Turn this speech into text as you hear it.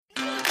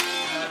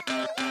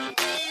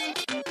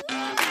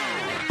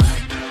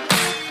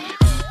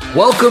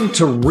Welcome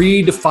to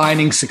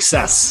Redefining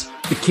Success,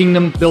 the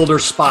Kingdom Builder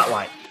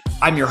Spotlight.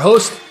 I'm your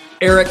host,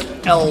 Eric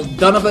L.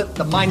 Dunavant,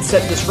 the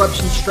Mindset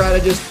Disruption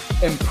Strategist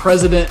and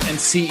President and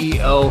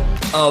CEO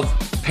of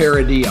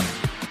Paradigm.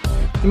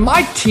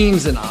 My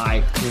teams and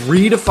I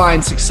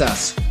redefine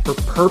success for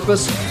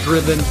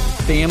purpose-driven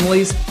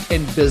families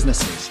and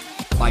businesses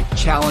by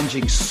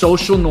challenging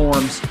social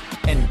norms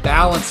and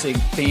balancing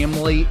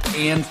family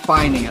and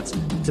finance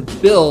to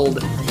build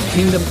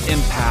kingdom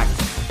impact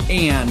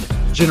and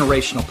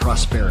generational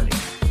prosperity.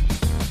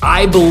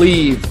 I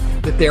believe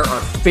that there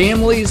are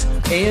families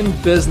and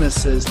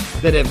businesses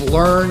that have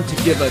learned to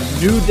give a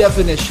new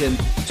definition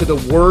to the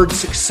word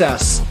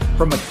success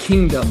from a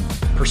kingdom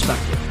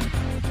perspective.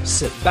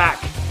 Sit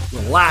back,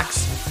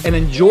 relax, and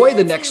enjoy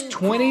the next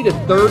 20 to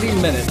 30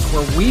 minutes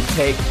where we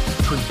take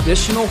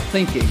traditional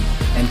thinking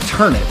and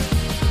turn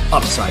it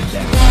upside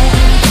down.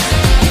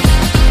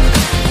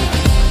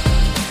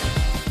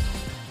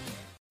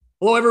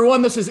 Hello,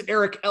 everyone. This is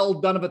Eric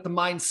L. Dunavant, the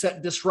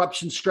Mindset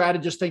Disruption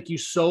Strategist. Thank you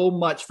so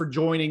much for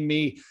joining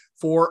me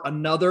for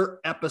another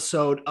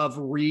episode of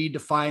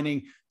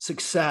Redefining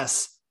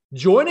Success.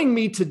 Joining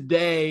me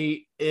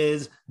today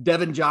is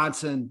Devin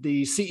Johnson,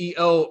 the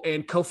CEO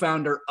and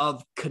co-founder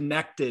of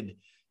Kennected,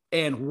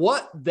 and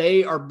what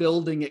they are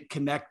building at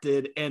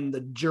Kennected and the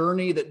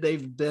journey that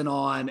they've been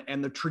on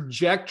and the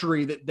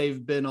trajectory that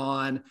they've been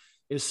on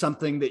is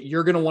something that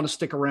you're going to want to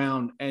stick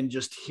around and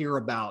just hear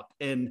about.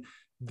 And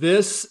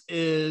this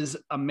is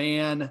a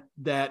man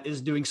that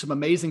is doing some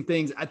amazing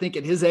things. I think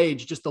at his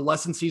age, just the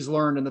lessons he's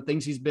learned and the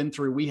things he's been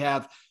through, we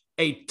have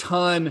a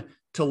ton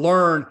to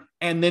learn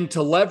and then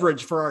to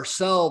leverage for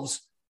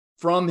ourselves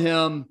from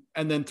him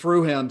and then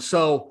through him.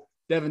 So,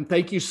 Devin,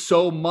 thank you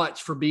so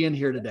much for being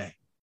here today.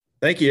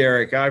 Thank you,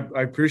 Eric.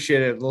 I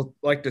appreciate it. I'd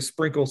like to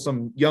sprinkle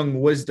some young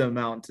wisdom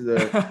out into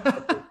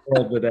the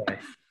world today.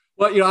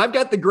 Well, I've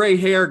got the gray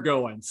hair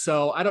going.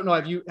 So I don't know.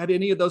 Have you had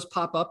any of those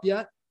pop up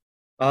yet?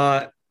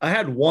 I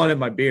had one in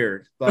my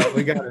beard, but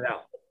we got it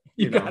out.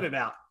 You got it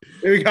out.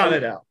 We got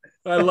it out.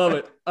 I love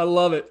it. I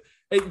love it.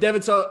 Hey,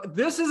 Devin, so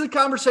this is a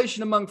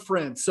conversation among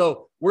friends.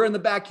 So we're in the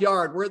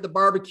backyard. We're at the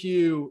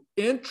barbecue.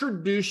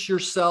 Introduce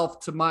yourself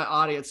to my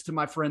audience, to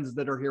my friends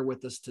that are here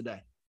with us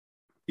today.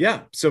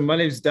 Yeah. So my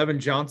name is Devin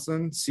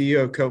Johnson,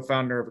 CEO,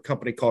 co-founder of a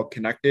company called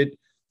Kennected.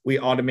 We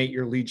automate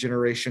your lead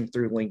generation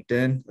through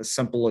LinkedIn. As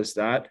simple as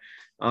that.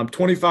 I'm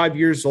 25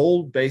 years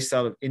old, based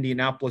out of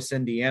Indianapolis,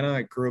 Indiana.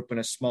 I grew up in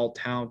a small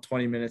town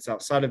 20 minutes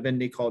outside of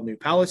Indy called New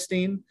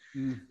Palestine.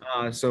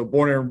 So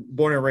born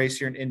and raised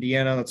here in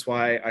Indiana. That's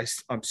why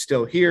I'm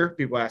still here.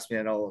 People ask me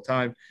that all the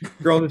time.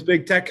 Growing this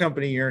big tech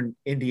company here in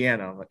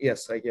Indiana. I'm like,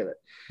 yes, I get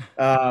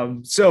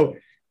it. So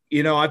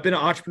I've been an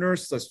entrepreneur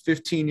since I was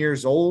 15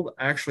 years old.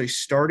 I actually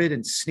started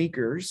in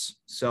sneakers.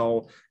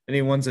 So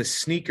anyone's a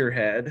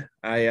sneakerhead.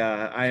 I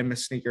am a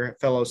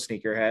fellow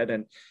sneakerhead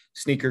and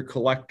sneaker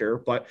collector.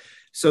 But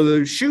so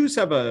the shoes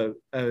have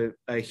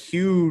a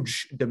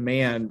huge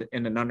demand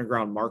in an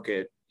underground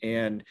market.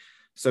 And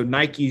so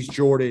Nikes,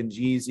 Jordans,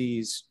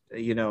 Yeezys,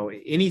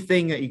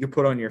 anything that you could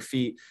put on your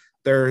feet,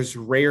 there's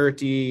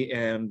rarity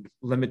and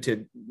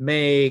limited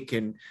make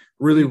and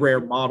really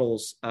rare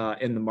models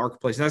in the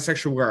marketplace. And that's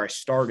actually where I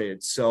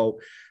started. So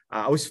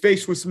I was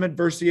faced with some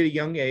adversity at a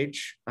young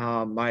age.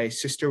 My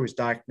sister was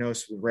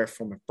diagnosed with a rare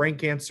form of brain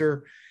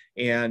cancer,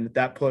 and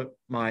that put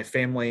my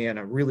family in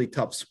a really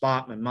tough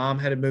spot. My mom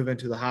had to move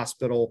into the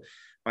hospital.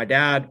 My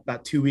dad,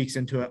 about 2 weeks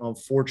into it,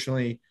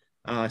 unfortunately,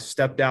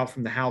 stepped out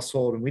from the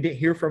household, and we didn't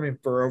hear from him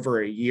for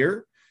over a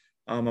year.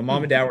 My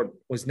mom and dad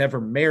was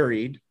never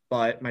married,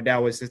 but my dad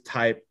was the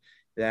type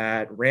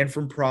that ran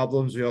from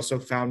problems. We also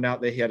found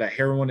out that he had a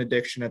heroin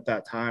addiction at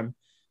that time,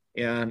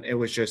 and it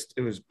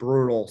was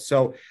brutal.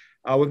 So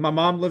with my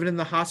mom living in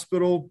the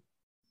hospital,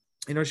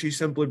 she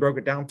simply broke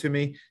it down to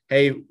me.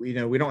 Hey, we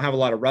don't have a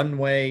lot of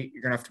runway.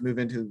 You're going to have to move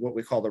into what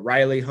we call the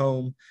Riley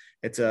home.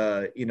 It's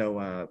a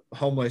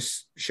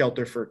homeless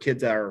shelter for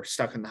kids that are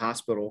stuck in the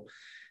hospital.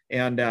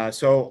 And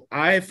so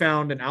I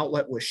found an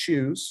outlet with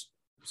shoes,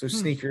 so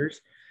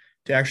sneakers,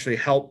 to actually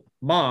help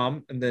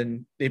mom. And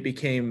then it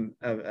became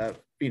a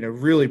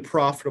really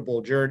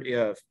profitable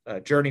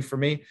journey for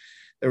me.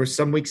 There was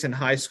some weeks in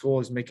high school I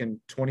was making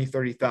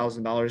 $20,000,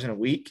 $30,000 in a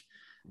week.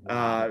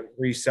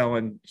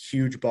 Reselling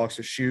huge box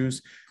of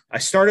shoes. I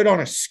started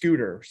on a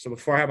scooter. So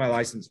before I had my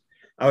license,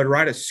 I would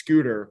ride a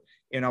scooter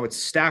and I would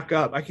stack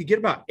up. I could get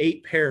about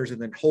 8 pairs and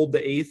then hold the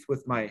 8th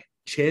with my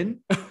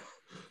chin.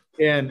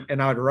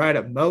 and I would ride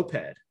a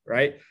moped,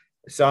 right?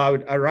 So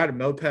I'd ride a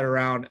moped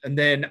around, and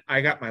then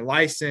I got my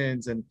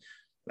license and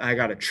I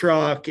got a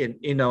truck, and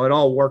it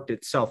all worked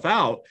itself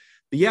out.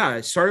 But yeah,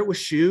 I started with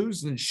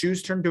shoes, and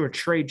shoes turned to a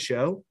trade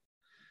show.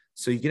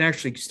 So you can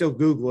actually still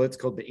Google it. It's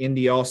called the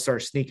Indy All-Star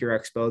Sneaker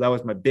Expo. That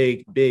was my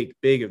big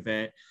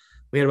event.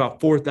 We had about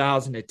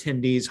 4,000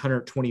 attendees,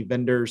 120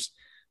 vendors.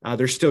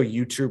 There's still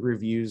YouTube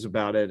reviews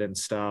about it and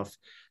stuff.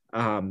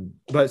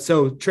 But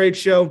so trade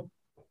show,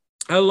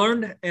 I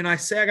learned, and I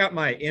say I got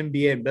my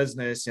MBA in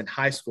business in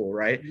high school,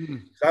 right?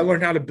 So I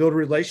learned how to build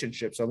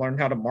relationships. I learned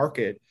how to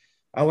market.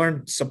 I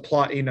learned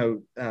supply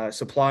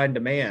and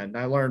demand.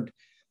 I learned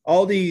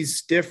all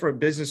these different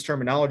business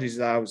terminologies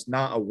that I was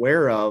not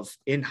aware of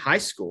in high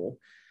school.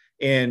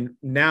 And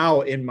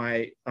now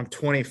I'm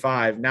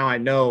 25. Now I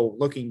know,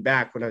 looking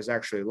back, what I was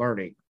actually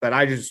learning, but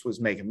I just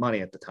was making money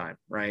at the time.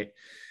 Right.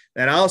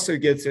 That also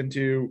gets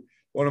into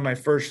one of my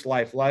first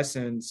life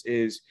lessons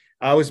is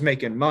I was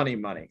making money,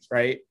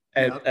 right?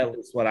 Yep. At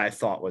least what I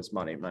thought was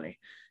money.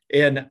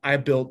 And I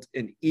built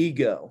an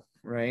ego,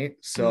 right?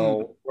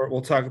 So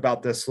we'll talk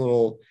about this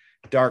little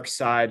dark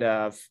side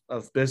of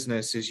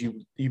business is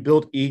you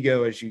build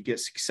ego as you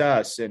get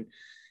success. And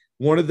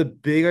one of the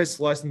biggest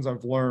lessons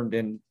I've learned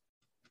in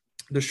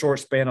the short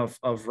span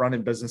of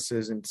running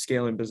businesses and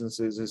scaling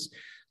businesses is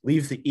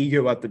leave the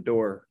ego at the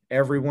door.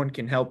 Everyone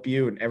can help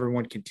you and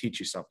everyone can teach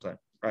you something,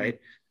 right?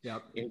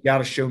 Yep. You got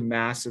to show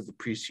massive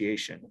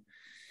appreciation.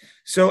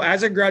 So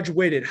as I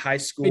graduated high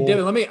school, hey,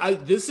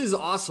 Devin, this is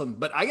awesome,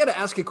 but I got to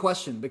ask a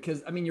question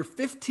because you're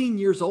 15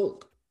 years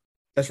old.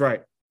 That's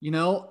right.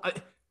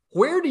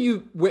 What do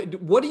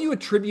you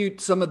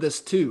attribute some of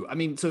this to?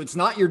 So it's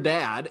not your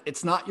dad,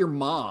 it's not your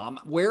mom.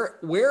 Where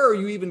are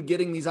you even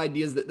getting these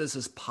ideas that this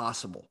is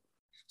possible?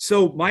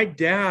 So my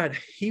dad,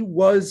 he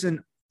was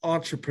an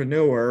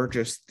entrepreneur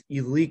just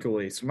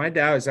illegally. So my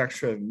dad was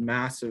actually a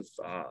massive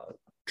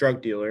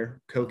drug dealer,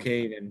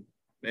 cocaine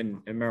and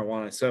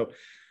marijuana. So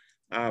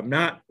I'm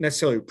not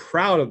necessarily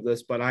proud of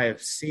this, but I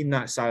have seen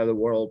that side of the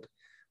world.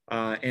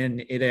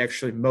 And it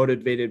actually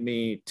motivated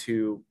me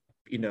to,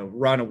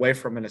 run away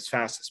from it as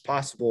fast as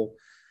possible.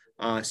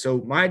 So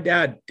my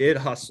dad did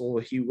hustle.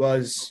 He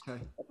was a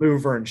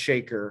mover and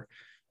shaker.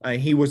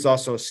 He was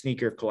also a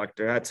sneaker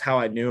collector. That's how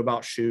I knew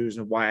about shoes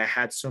and why I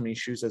had so many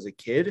shoes as a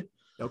kid.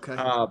 Okay.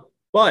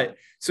 But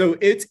so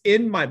it's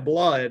in my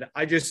blood.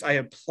 I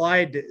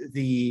applied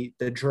the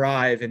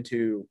drive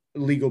into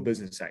legal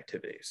business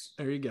activities.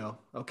 There you go.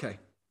 Okay.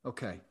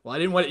 Well,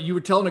 you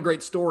were telling a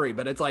great story,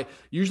 but it's like,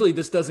 usually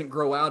this doesn't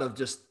grow out of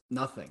just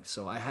nothing.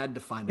 So I had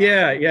to find out.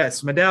 Yeah.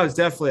 Yes. My dad was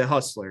definitely a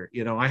hustler.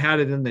 I had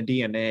it in the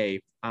DNA.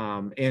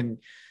 And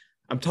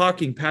I'm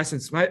talking past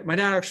since my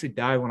dad actually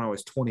died when I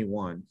was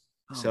 21.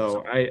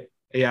 So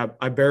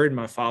I buried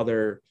my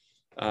father.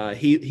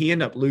 He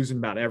ended up losing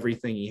about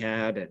everything he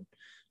had and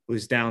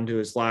was down to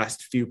his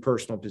last few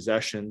personal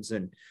possessions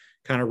and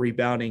kind of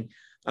rebounding.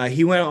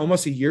 He went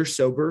almost a year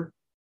sober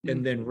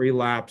and then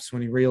relapsed.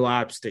 When he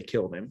relapsed, they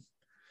killed him.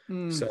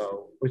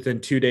 So within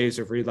 2 days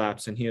of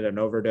relapse, and he had an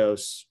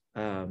overdose,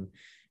 and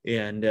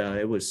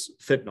it was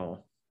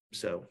fentanyl.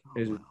 So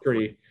it was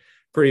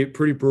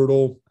pretty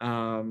brutal.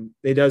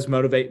 It does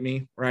motivate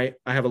me, right?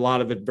 I have a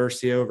lot of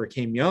adversity I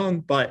overcame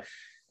young, but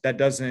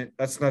that's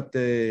not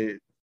the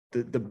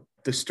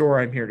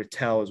story I'm here to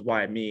tell is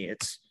why me.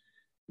 It's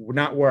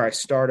not where I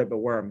started, but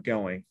where I'm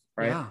going.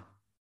 Right. Yeah.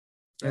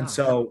 And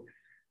so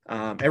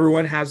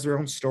everyone has their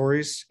own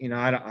stories.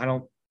 I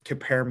don't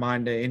compare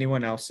mine to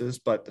anyone else's,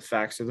 but the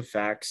facts are the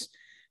facts.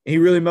 And he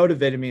really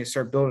motivated me to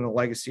start building a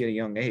legacy at a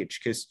young age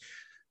because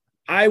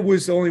I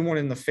was the only one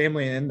in the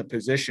family and in the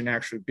position to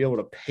actually be able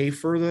to pay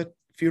for the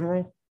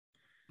funeral.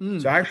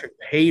 So I actually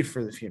paid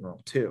for the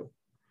funeral too.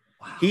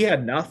 Wow. He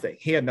had nothing.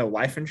 He had no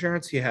life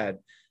insurance. He had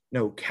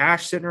no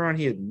cash sitting around.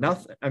 He had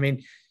nothing. I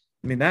mean,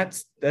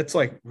 that's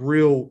like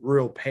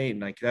real pain.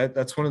 Like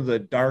that's one of the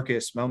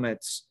darkest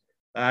moments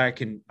I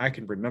can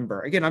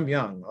remember. Again, I'm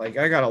young. Like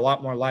I got a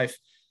lot more life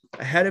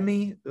ahead of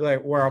me,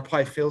 like where I'll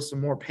probably feel some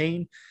more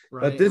pain.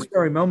 Right. But this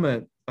very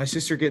moment, my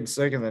sister getting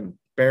sick and then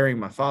burying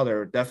my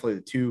father are definitely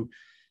the two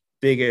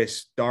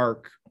biggest,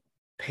 dark,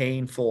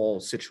 painful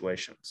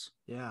situations.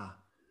 Yeah.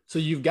 So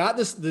you've got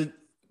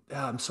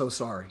I'm so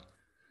sorry.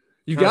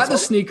 You got the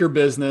sneaker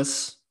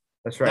business.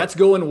 That's right. That's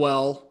going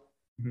well.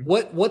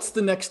 Mm-hmm. What's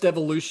the next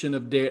evolution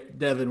of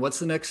Devin? What's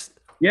the next?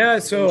 Yeah.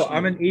 So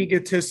I'm an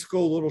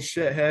egotistical little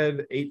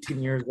shithead,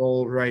 18 years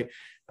old. Right.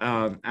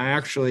 I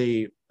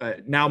actually,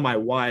 now my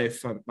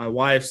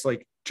wife's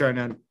like trying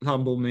to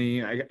humble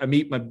me. I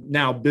meet my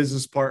now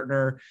business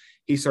partner.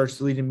 He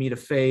starts leading me to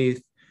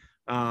faith.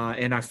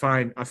 And I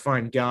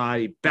find God.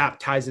 He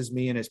baptizes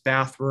me in his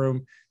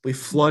bathroom. We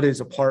flood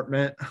his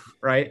apartment,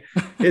 right?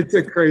 It's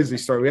a crazy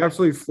story. We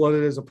absolutely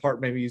flooded his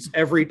apartment. We used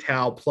every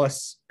towel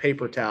plus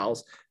paper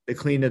towels to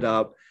clean it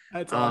up.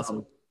 That's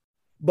awesome.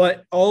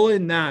 But all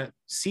in that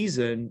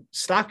season,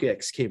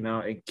 StockX came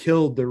out and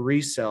killed the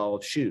resale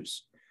of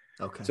shoes.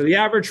 Okay. So the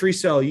average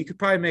resale, you could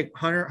probably make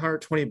 $100,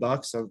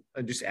 $120. So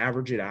I just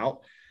average it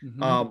out.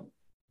 Mm-hmm.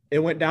 It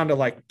went down to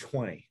like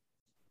 20.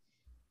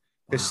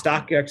 Because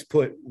StockX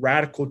put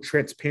radical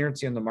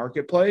transparency in the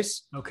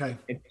marketplace,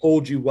 and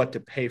told you what to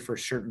pay for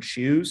certain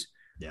shoes,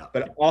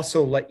 but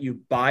also let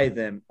you buy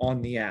them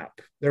on the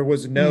app. There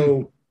was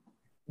no,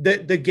 the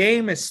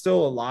game is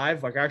still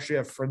alive. Like I actually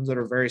have friends that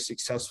are very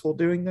successful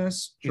doing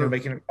this,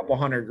 making a couple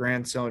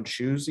 $100,000 selling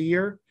shoes a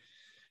year,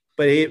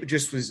 but it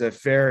just was a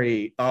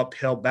very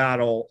uphill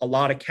battle, a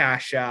lot of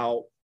cash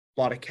out, a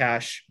lot of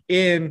cash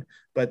in,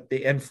 but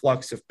the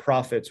influx of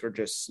profits were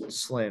just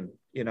slim,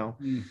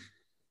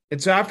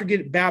 And so after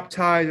getting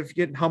baptized, after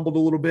getting humbled a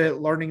little bit,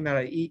 learning that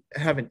I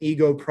have an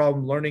ego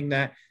problem, learning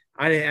that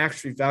I didn't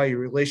actually value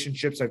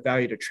relationships. I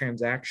valued a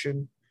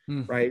transaction,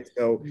 Mm. right?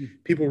 So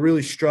people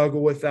really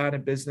struggle with that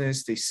in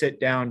business. They sit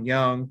down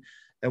young.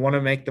 They want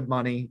to make the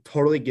money.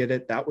 Totally get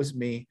it. That was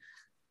me.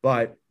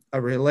 But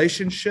a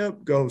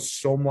relationship goes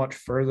so much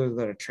further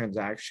than a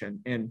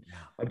transaction. And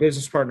a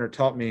business partner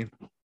taught me,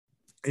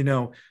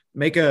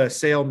 make a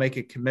sale, make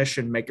a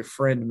commission, make a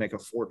friend, make a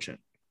fortune.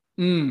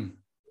 Mm.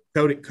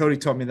 Cody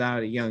taught me that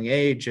at a young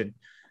age, and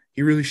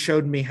he really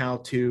showed me how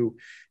to.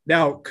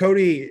 Now,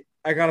 Cody,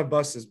 I got to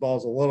bust his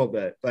balls a little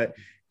bit, but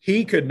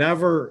he could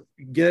never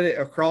get it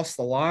across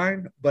the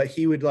line, but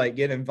he would like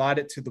get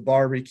invited to the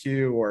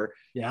barbecue or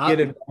get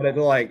invited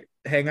to like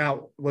hang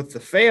out with the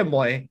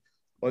family,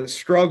 but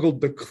struggled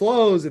to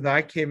close. And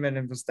I came in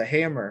and was the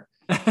hammer.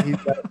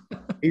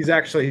 He's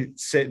actually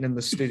sitting in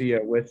the studio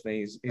with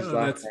me. He's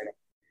laughing.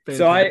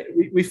 So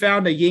we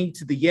found a yin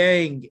to the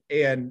yang,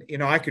 and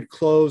I could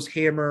close,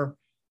 hammer,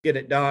 get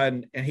it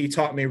done, and he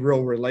taught me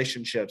real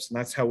relationships, and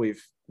that's how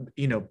we've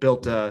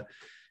built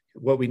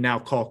what we now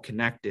call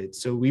Kennected.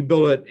 So we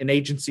built an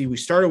agency. We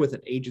started with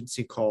an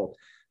agency called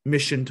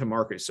Mission to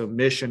Market. So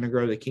mission to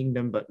grow the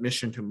kingdom, but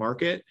mission to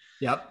market.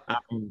 Yep.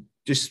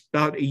 Just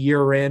about a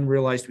year in,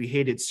 realized we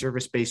hated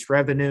service-based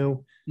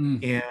revenue,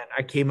 and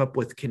I came up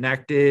with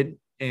Kennected,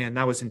 and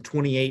that was in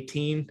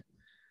 2018,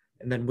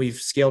 and then we've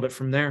scaled it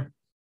from there.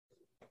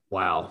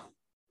 Wow.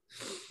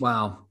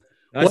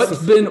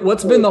 What's been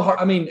the hard?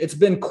 I mean, it's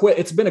been quick.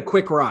 It's been a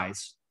quick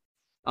rise.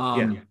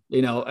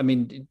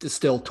 It's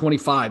still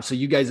 25. So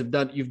you guys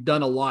you've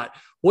done a lot.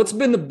 What's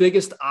been the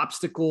biggest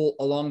obstacle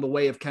along the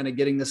way of kind of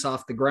getting this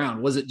off the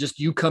ground? Was it just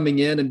you coming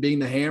in and being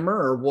the hammer,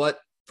 or what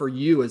for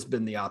you has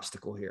been the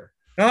obstacle here?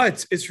 No,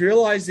 it's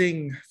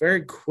realizing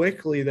very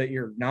quickly that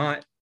you're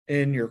not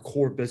in your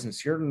core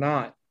business. You're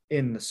not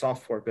in the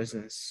software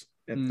business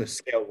at the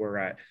scale we're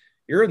at.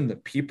 You're in the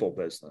people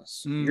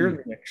business. You're in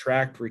the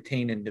attract,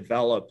 retain, and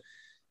develop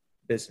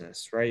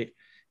business, right?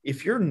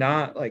 If you're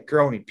not like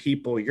growing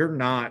people, you're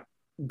not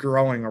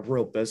growing a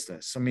real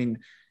business. I mean,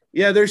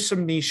 yeah, there's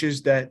some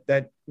niches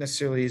that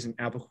necessarily isn't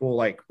applicable,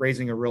 like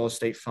raising a real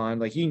estate fund.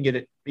 Like you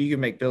can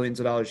make billions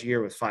of dollars a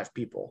year with 5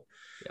 people.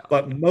 Yeah.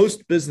 But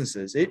most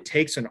businesses, it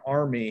takes an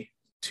army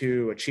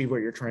to achieve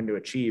what you're trying to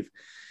achieve.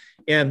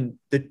 And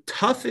the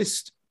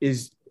toughest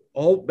is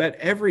all that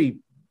every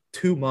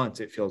 2 months,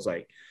 it feels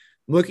like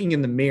looking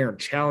in the mirror and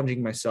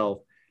challenging myself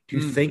to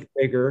think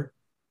bigger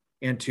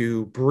and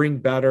to bring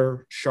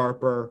better,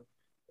 sharper,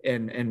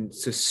 and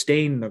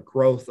sustain the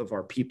growth of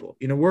our people.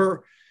 We're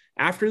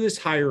after this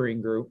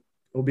hiring group,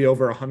 we'll be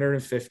over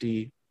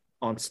 150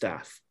 on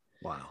staff.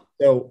 Wow.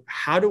 So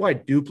how do I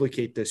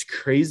duplicate this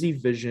crazy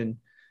vision,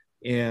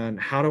 and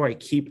how do I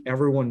keep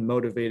everyone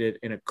motivated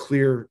in a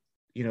clear,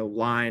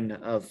 line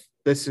of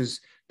this is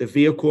the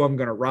vehicle I'm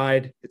going to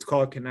ride. It's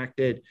called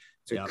Kennected.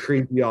 It's a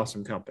crazy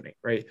awesome company,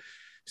 right?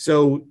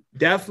 So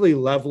definitely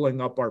leveling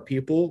up our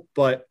people,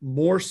 but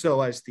more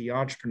so as the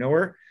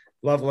entrepreneur,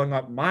 leveling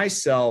up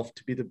myself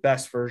to be the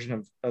best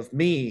version of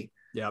me.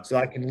 So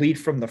I can lead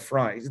from the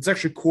front. It's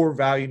actually core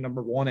value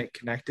number 1 at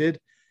Kennected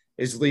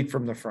is lead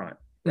from the front,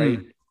 right?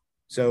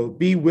 So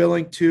be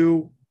willing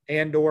to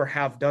and/or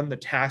have done the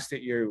task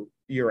that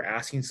you're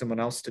asking someone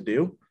else to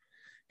do.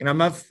 And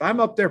I'm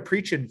up there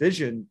preaching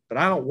vision, but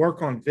I don't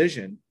work on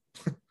vision.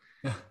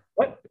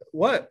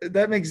 What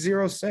that makes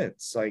zero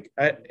sense.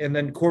 And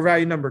then core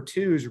value number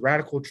 2 is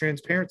radical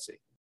transparency.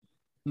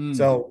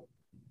 So,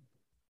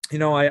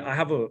 I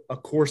have a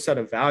core set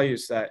of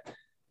values that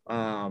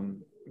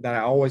I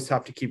always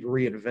have to keep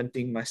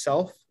reinventing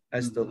myself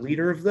as the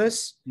leader of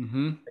this,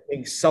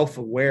 being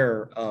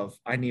self-aware of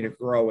I need to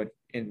grow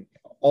in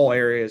all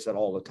areas at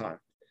all the time.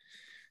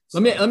 So,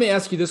 let me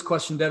ask you this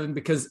question, Devin,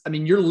 because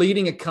you're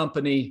leading a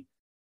company.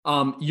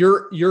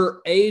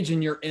 Your age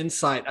and your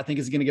insight, I think,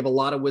 is going to give a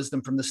lot of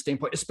wisdom from this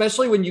standpoint,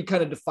 especially when you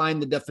kind of define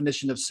the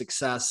definition of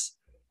success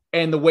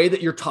and the way that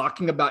you're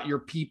talking about your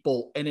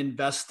people and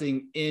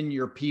investing in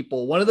your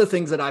people. One of the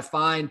things that I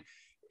find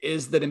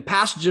is that in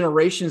past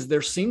generations,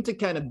 there seemed to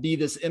kind of be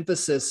this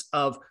emphasis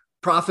of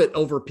profit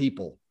over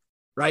people,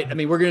 right?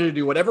 We're going to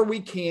do whatever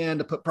we can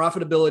to put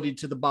profitability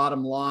to the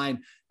bottom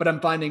line, but I'm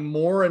finding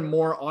more and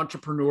more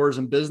entrepreneurs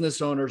and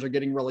business owners are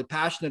getting really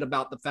passionate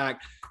about the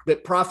fact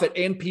that profit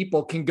and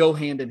people can go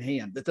hand in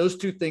hand, that those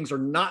two things are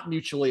not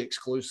mutually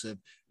exclusive.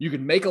 You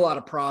can make a lot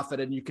of profit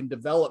and you can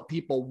develop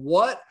people.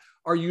 What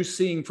are you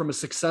seeing from a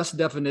success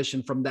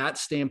definition from that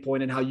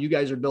standpoint, and how you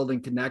guys are building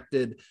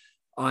Kennected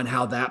on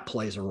how that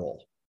plays a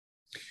role?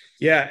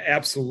 Yeah,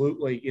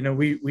 absolutely.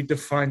 We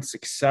define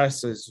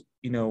success as,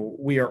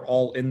 we are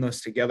all in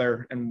this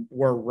together and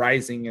we're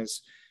rising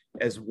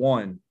as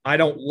one. I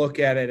don't look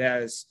at it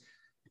as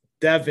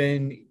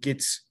Devin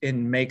gets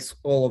and makes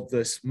all of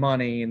this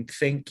money and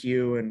thank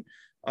you and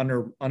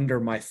under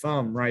my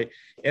thumb, right?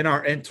 In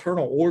our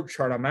internal org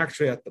chart, I'm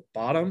actually at the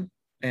bottom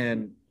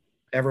and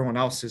everyone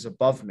else is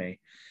above me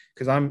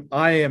because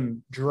I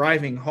am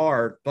driving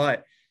hard,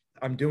 but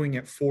I'm doing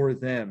it for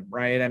them,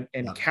 right?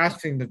 And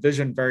casting the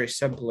vision very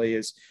simply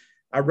is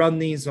I run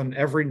these on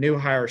every new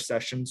hire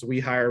session. So we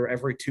hire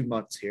every 2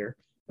 months here.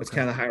 That's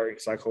kind of the hiring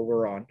cycle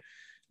we're on.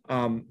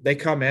 They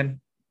come in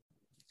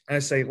and I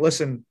say,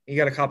 listen, you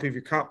got a copy of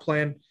your comp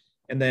plan.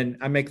 And then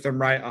I make them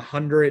write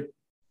 100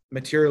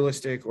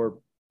 materialistic or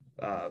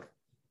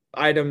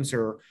items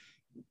or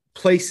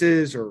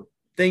places or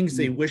things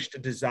they wish to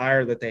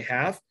desire that they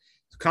have.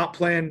 Comp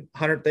plan,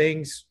 100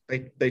 things.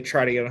 They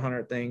try to get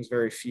 100 things.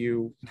 Very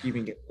few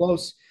even get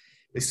close.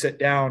 They sit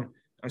down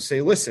and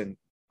say, listen,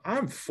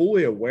 I'm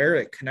fully aware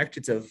that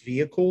Kennected's a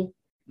vehicle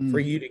for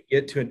you to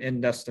get to an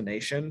end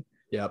destination.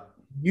 Yep.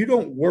 You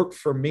don't work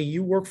for me.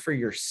 You work for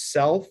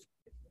yourself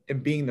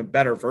and being the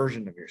better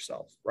version of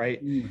yourself,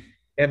 right?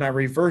 And I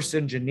reverse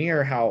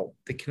engineer how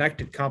the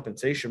Kennected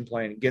compensation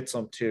plan gets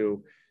them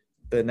to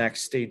the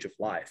next stage of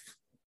life,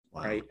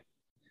 right?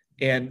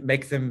 And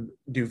make them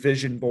do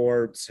vision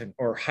boards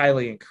or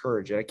highly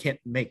encourage it. I can't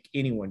make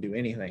anyone do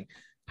anything.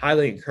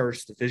 Highly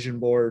encourage the vision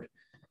board.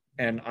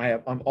 And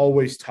I'm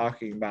always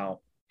talking about,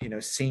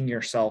 seeing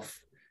yourself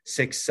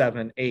 6,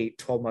 7, 8,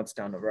 12 months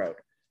down the road.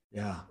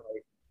 Yeah.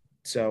 Right?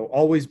 So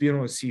always being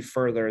able to see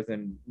further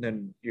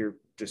than you're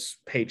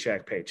just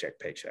paycheck.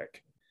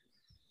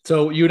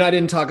 So you and I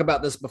didn't talk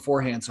about this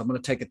beforehand, so I'm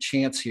going to take a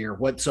chance here.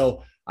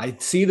 So I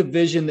see the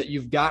vision that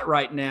you've got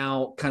right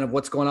now, kind of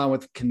what's going on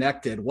with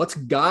Kennected. What's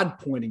God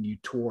pointing you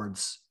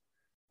towards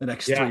the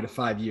next 3 to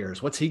 5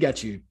 years? What's he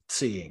got you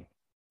seeing?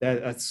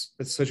 That's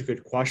such a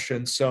good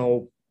question.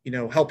 So,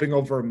 helping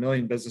over 1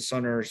 million business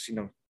owners,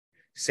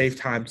 save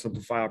time,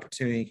 simplify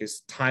opportunity,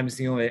 because time is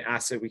the only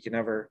asset we can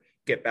ever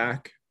get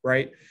back.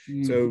 Right.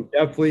 So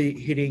definitely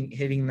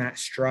hitting that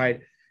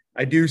stride.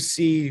 I do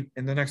see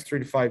in the next 3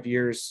 to 5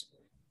 years,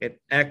 an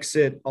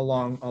exit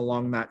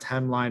along that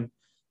timeline,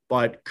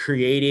 but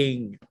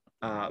creating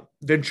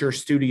venture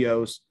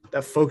studios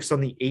that focus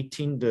on the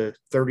 18 to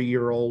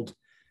 30-year-old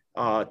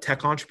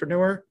tech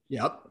entrepreneur.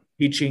 Yep.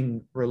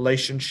 Teaching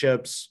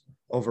relationships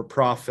over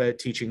profit,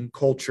 teaching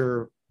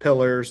culture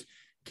pillars,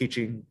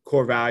 teaching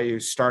core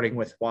values, starting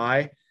with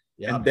why,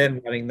 and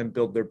then letting them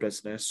build their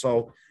business.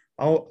 So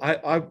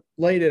I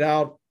laid it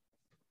out,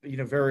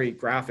 very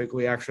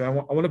graphically. Actually, I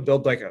want to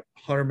build like a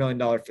 $100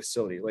 million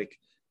facility, like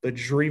the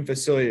dream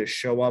facility to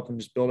show up and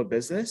just build a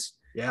business.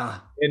 Yeah.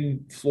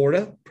 In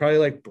Florida, probably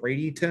like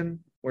Bradenton,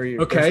 where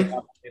you're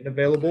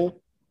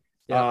available,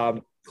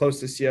 close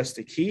to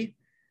Siesta Key,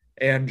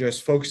 and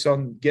just focus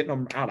on getting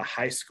them out of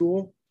high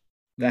school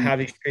that have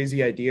these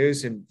crazy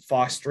ideas and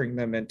fostering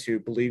them into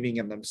believing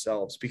in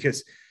themselves.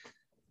 Because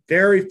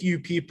very few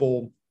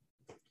people,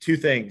 two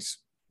things,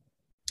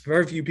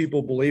 very few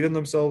people believe in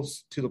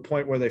themselves to the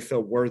point where they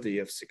feel worthy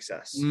of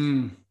success.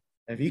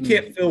 If you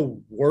can't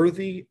feel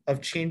worthy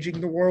of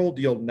changing the world,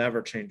 you'll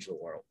never change the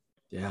world.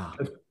 Yeah.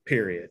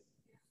 Period.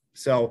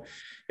 So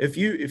if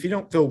you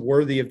don't feel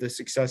worthy of the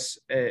success,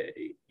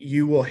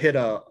 you will hit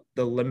the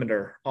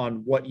limiter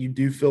on what you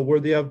do feel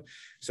worthy of.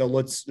 So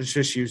let's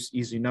just use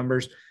easy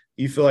numbers.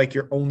 You feel like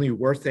you're only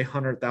worth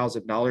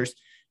 $100,000.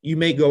 You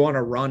may go on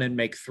a run and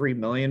make 3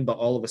 million, but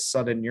all of a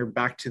sudden you're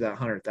back to that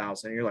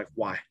 100,000. You're like,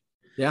 why?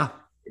 Yeah.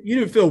 You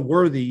didn't feel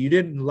worthy. You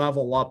didn't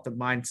level up the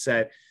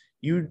mindset.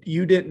 You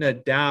didn't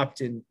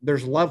adapt, and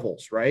there's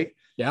levels, right?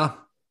 Yeah.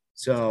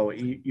 So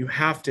you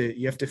have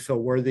to feel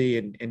worthy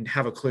and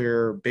have a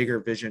clearer, bigger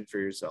vision for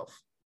yourself.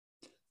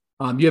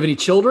 You have any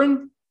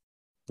children?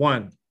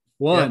 One.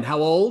 Yeah. How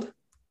old?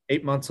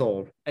 8 months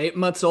old. 8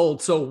 months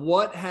old. So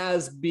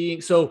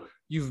so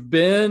you've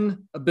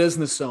been a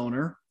business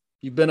owner,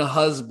 you've been a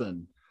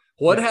husband.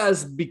 What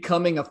has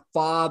becoming a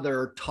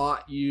father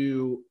taught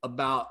you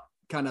about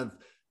kind of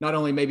not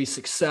only maybe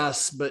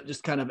success, but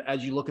just kind of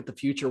as you look at the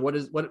future, what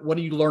are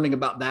you learning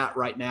about that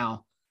right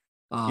now?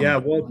 On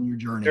your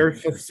journey? They're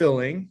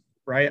fulfilling,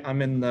 right?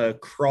 I'm in the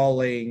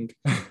crawling,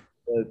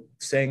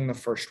 saying the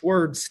first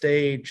word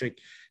stage, like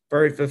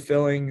very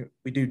fulfilling.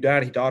 We do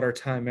daddy-daughter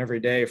time every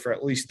day for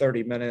at least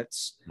 30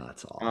 minutes.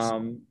 That's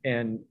awesome.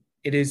 And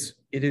it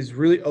is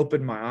really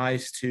opened my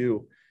eyes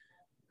to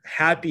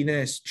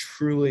happiness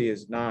truly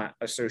is not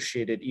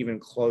associated even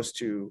close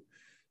to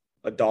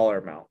a dollar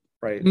amount,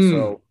 right?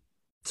 So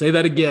say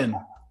that again.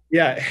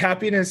 Yeah,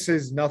 happiness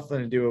has nothing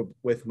to do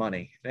with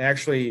money.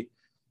 Actually,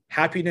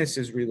 happiness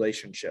is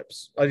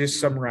relationships. I just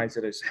summarize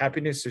it as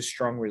happiness is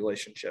strong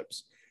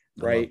relationships,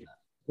 right?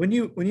 When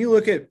you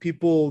look at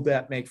people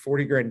that make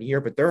 40 grand a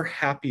year, but they're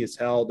happy as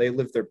hell, they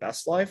live their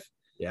best life.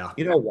 Yeah.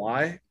 You know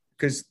why?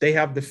 Because they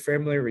have the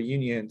family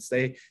reunions.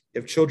 They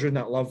have children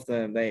that love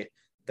them.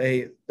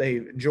 They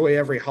enjoy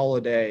every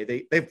holiday.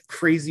 They have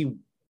crazy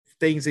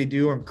things they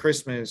do on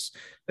Christmas.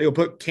 They will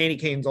put candy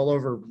canes all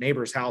over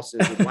neighbors'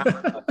 houses.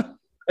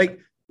 Like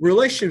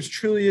relationships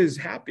truly is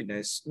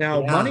happiness.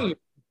 Now,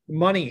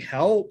 money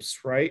helps,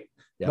 right?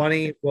 Yep.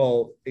 Money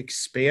will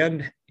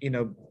expand,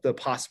 the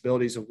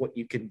possibilities of what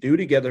you can do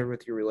together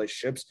with your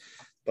relationships,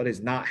 but is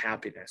not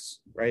happiness,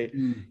 right?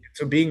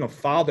 So being a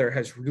father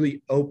has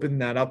really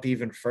opened that up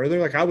even further.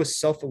 Like I was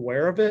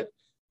self-aware of it,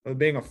 of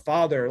being a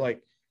father,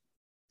 like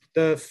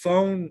the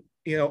phone,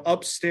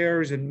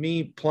 upstairs and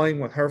me playing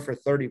with her for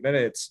 30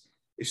 minutes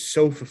is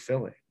so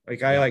fulfilling.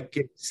 Like I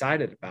get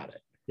excited about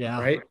it. Yeah.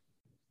 Right.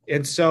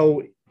 And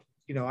so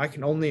I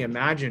can only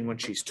imagine when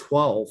she's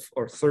 12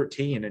 or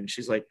 13 and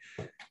she's like,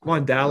 come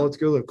on, Dad, let's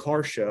go to the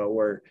car show,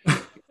 or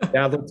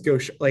Dad, let's go.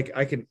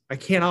 I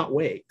cannot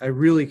wait. I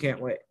really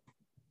can't wait.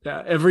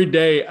 Yeah, every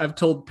day I've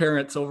told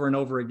parents over and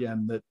over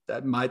again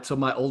so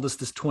my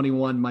oldest is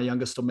 21, my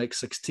youngest will make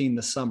 16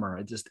 this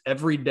summer.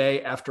 Every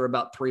day after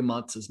about 3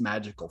 months is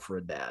magical for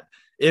a dad,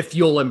 if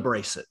you'll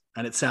embrace it.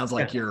 And it sounds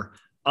like you're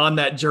on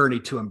that journey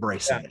to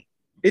embracing it.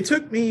 It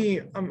took me,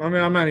 I'm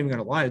not even going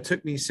to lie. It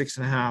took me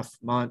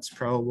 6.5 months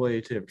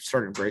probably to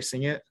start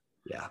embracing it.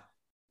 Yeah.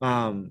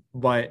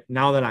 But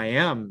now that I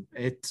am,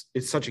 it's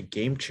such a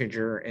game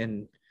changer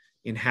in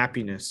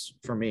happiness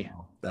for me.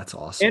 Oh, that's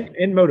awesome.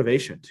 And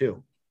motivation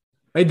too.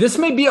 Hey, this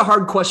may be a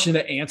hard question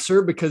to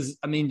answer because,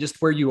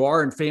 just where you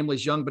are and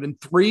family's young, but in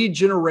 3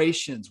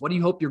 generations, what do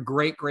you hope your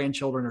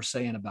great-grandchildren are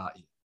saying about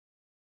you?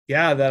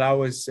 Yeah, that I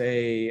was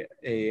a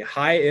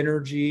high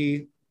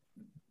energy,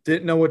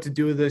 didn't know what to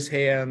do with his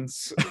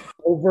hands,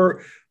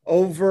 over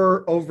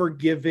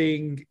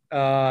giving,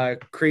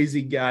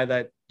 crazy guy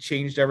that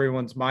changed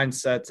everyone's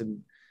mindsets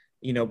and,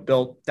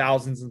 built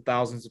thousands and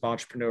thousands of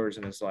entrepreneurs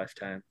in his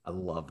lifetime. I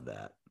love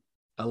that.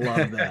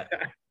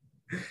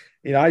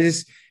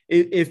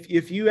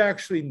 If you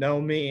actually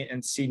know me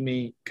and see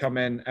me come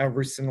in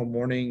every single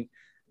morning,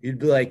 you'd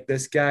be like,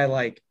 this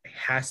guy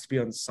has to be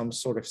on some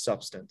sort of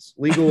substance,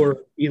 legal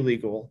or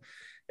illegal.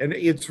 And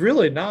it's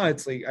really not.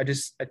 It's like, I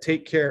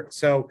take care.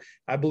 So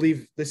I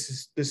believe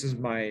this is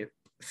my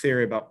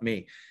theory about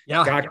me.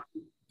 Yeah.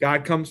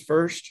 God comes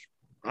first.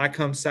 I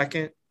come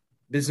second.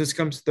 Business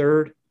comes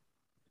third,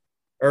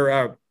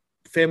 or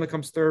family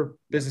comes third.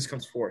 Business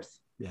comes fourth.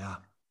 Yeah.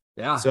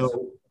 Yeah.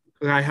 So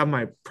I have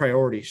my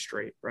priorities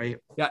straight, right?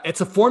 Yeah. It's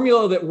a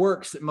formula that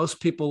works that most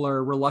people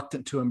are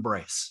reluctant to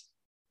embrace.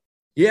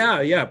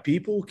 Yeah.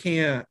 People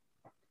can't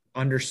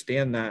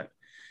understand that.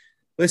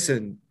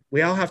 Listen,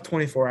 we all have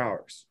 24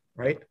 hours,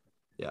 right?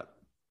 Yeah.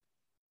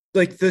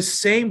 Like the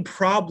same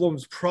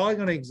problem's probably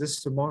going to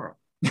exist tomorrow.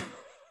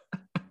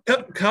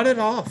 Cut it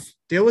off.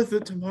 Deal with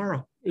it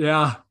tomorrow.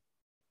 Yeah.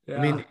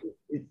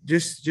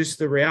 Just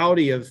the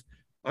reality of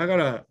I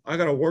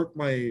gotta work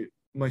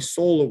my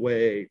soul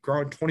away,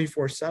 grind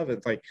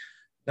 24/7.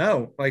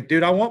 No,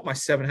 dude, I want my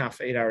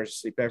 7.5, 8 hours of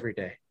sleep every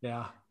day.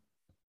 Yeah.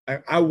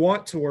 I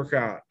want to work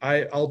out.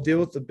 I'll deal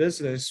with the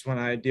business when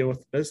I deal with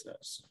the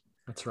business.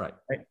 That's right.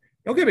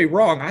 Don't get me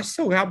wrong. I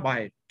still have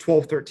my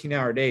 12,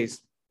 13-hour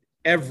days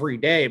every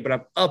day, but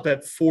I'm up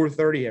at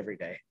 4:30 every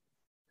day.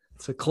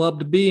 It's a club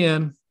to be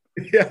in.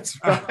 That's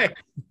right.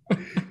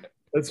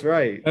 That's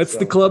right. That's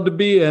the club to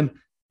be in.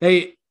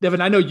 Hey,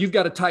 Devin, I know you've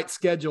got a tight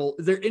schedule.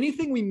 Is there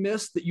anything we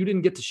missed that you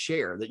didn't get to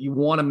share that you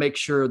want to make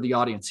sure the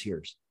audience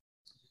hears?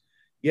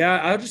 Yeah,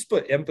 I'll just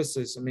put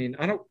emphasis.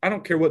 I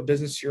don't care what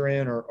business you're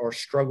in or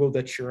struggle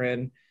that you're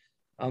in.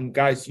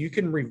 Guys, you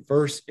can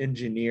reverse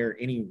engineer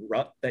any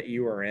rut that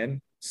you are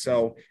in.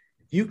 So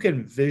you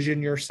can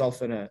vision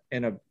yourself in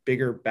a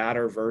bigger,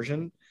 badder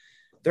version.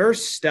 There are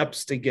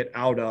steps to get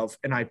out of,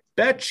 and I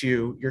bet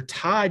you're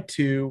tied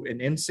to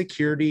an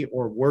insecurity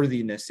or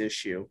worthiness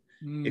issue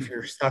if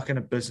you're stuck in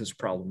a business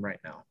problem right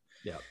now.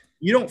 Yeah.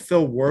 You don't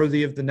feel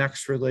worthy of the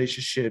next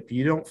relationship.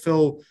 You don't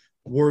feel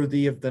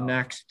worthy of the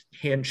next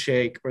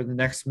handshake or the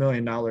next $1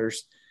 million.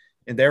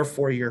 And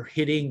therefore you're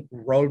hitting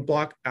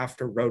roadblock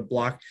after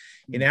roadblock,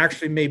 and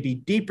actually maybe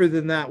deeper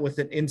than that with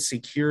an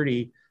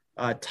insecurity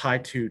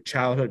tied to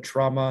childhood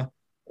trauma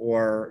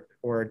or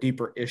a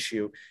deeper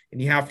issue.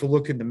 And you have to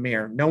look in the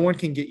mirror. No one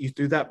can get you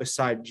through that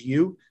besides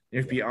you. And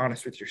if you be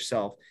honest with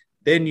yourself,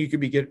 then you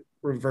could be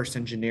reverse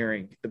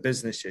engineering the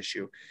business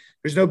issue.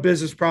 There's no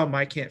business problem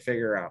I can't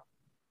figure out.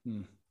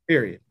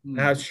 Period.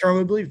 And I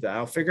strongly believe that.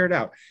 I'll figure it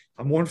out.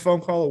 I'm one phone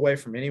call away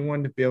from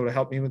anyone to be able to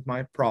help me with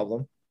my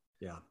problem.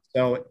 Yeah.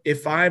 So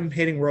if I'm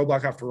hitting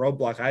roadblock after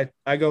roadblock,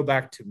 I go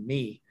back to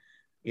me,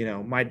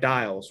 my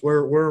dials.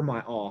 Where am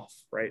I off,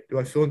 right? Do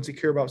I feel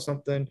insecure about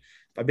something?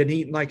 If I've been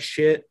eating like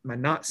shit, am I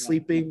not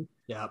sleeping?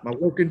 Yeah. Am I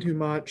working too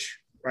much,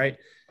 right?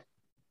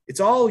 It's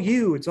all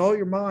you. It's all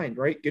your mind,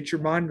 right? Get your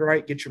mind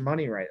right. Get your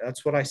money right.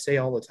 That's what I say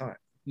all the time.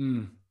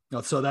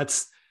 So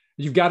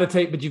you've got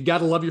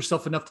to love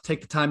yourself enough to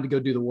take the time to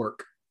go do the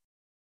work.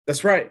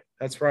 That's right.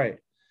 That's right.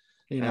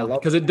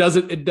 Because it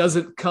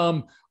doesn't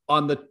come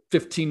on the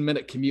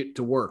 15-minute commute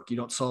to work. You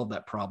don't solve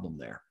that problem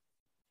there.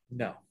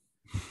 No,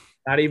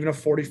 not even a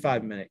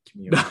 45-minute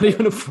commute. Not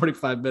even a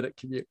 45-minute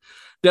commute.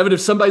 Devin,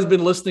 if somebody's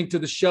been listening to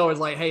the show is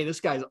like, hey,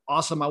 this guy's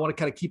awesome. I want to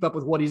kind of keep up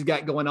with what he's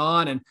got going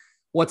on and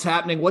what's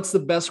happening. What's the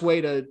best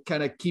way to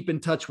kind of keep in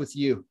touch with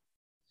you?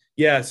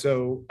 Yeah.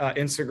 So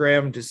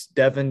Instagram, just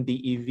Devin,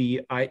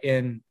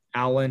 Devin,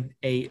 Allen,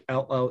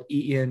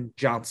 Allen,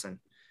 Johnson,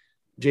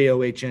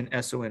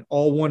 Johnson,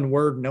 all one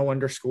word, no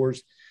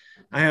underscores.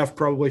 I have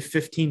probably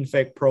 15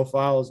 fake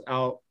profiles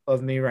out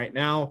of me right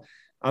now.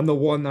 I'm the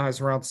one that has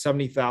around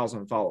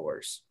 70,000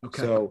 followers.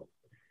 Okay. So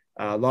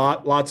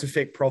lots of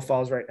fake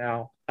profiles right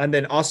now. And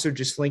then also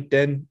just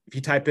LinkedIn. If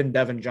you type in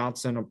Devin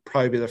Johnson, it'll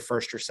probably be the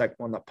first or second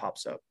one that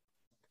pops up.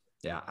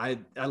 Yeah. I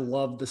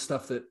love the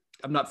stuff that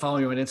I'm not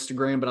following you on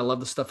Instagram, but I love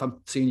the stuff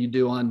I'm seeing you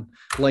do on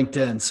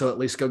LinkedIn. So at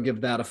least go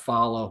give that a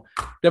follow.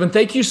 Devin,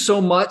 thank you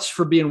so much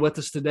for being with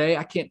us today.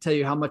 I can't tell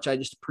you how much I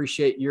just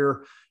appreciate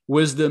your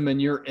wisdom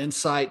and your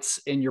insights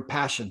and your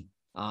passion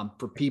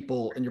for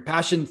people and your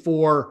passion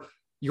for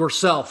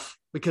yourself,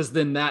 because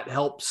then that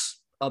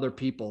helps other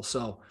people.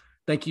 So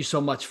thank you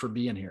so much for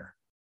being here.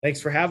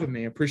 Thanks for having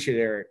me. I appreciate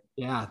it, Eric.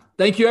 Yeah.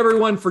 Thank you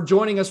everyone for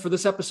joining us for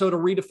this episode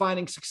of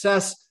Redefining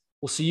Success.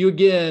 We'll see you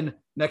again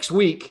next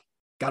week.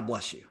 God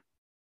bless you.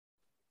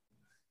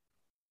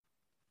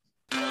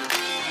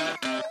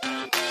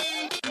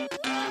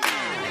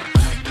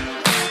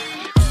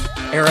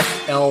 Eric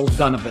L.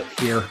 Donovan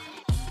here.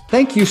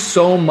 Thank you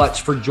so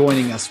much for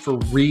joining us for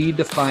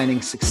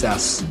Redefining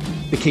Success,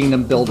 the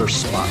Kingdom Builder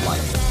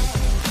Spotlight.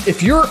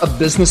 If you're a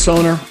business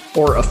owner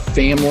or a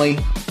family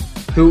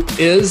who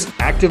is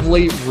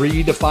actively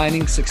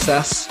redefining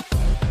success,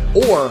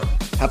 or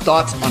have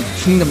thoughts on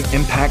kingdom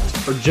impact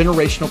or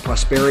generational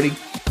prosperity,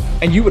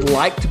 and you would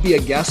like to be a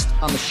guest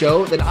on the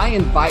show, then I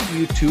invite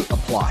you to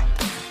apply.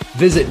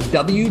 Visit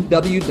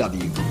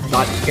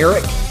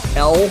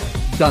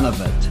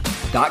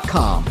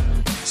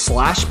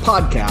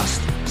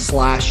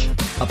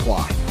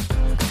www.ericldonovan.com/podcast/apply.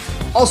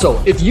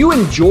 Also, if you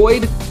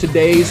enjoyed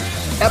today's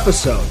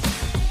episode,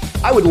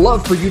 I would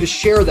love for you to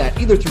share that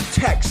either through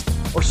text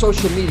or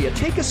social media.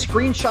 Take a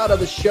screenshot of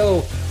the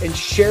show and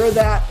share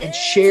that, and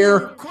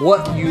share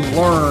what you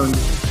learned.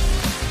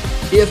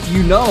 If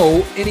you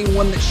know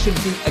anyone that should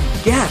be a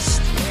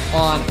guest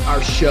on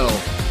our show,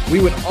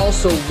 we would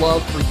also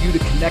love for you to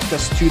connect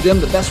us to them.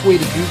 The best way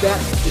to do that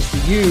is to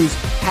use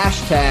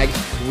hashtag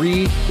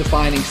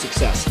Redefining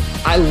Success.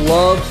 I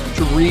love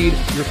to read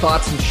your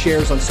thoughts and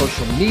shares on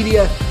social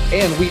media,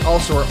 and we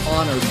also are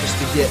honored just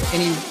to get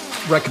any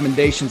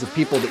recommendations of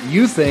people that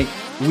you think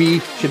we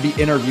should be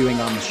interviewing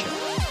on the show.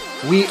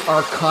 We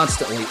are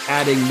constantly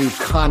adding new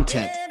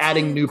content,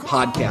 adding new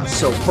podcasts.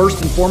 So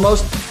first and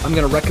foremost, I'm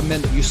going to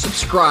recommend that you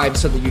subscribe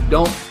so that you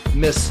don't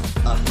miss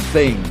a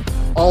thing.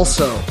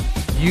 Also,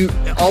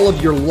 all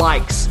of your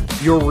likes,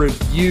 your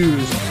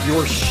reviews,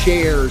 your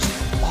shares,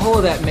 all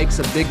of that makes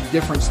a big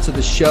difference to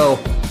the show.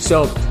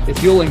 So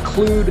if you'll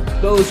include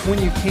those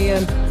when you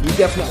can, we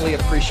definitely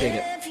appreciate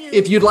it.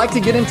 If you'd like to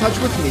get in touch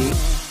with me,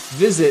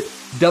 visit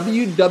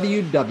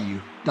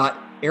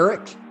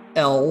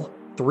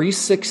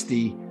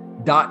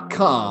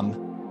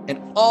www.ericl360.com,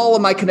 and all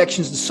of my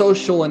connections to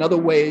social and other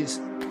ways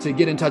to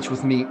get in touch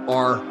with me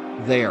are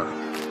there.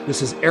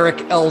 This is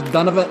Eric L.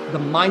 Donovan, the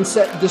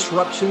Mindset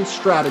Disruption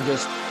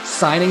Strategist,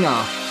 signing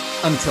off.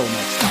 Until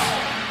next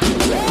time.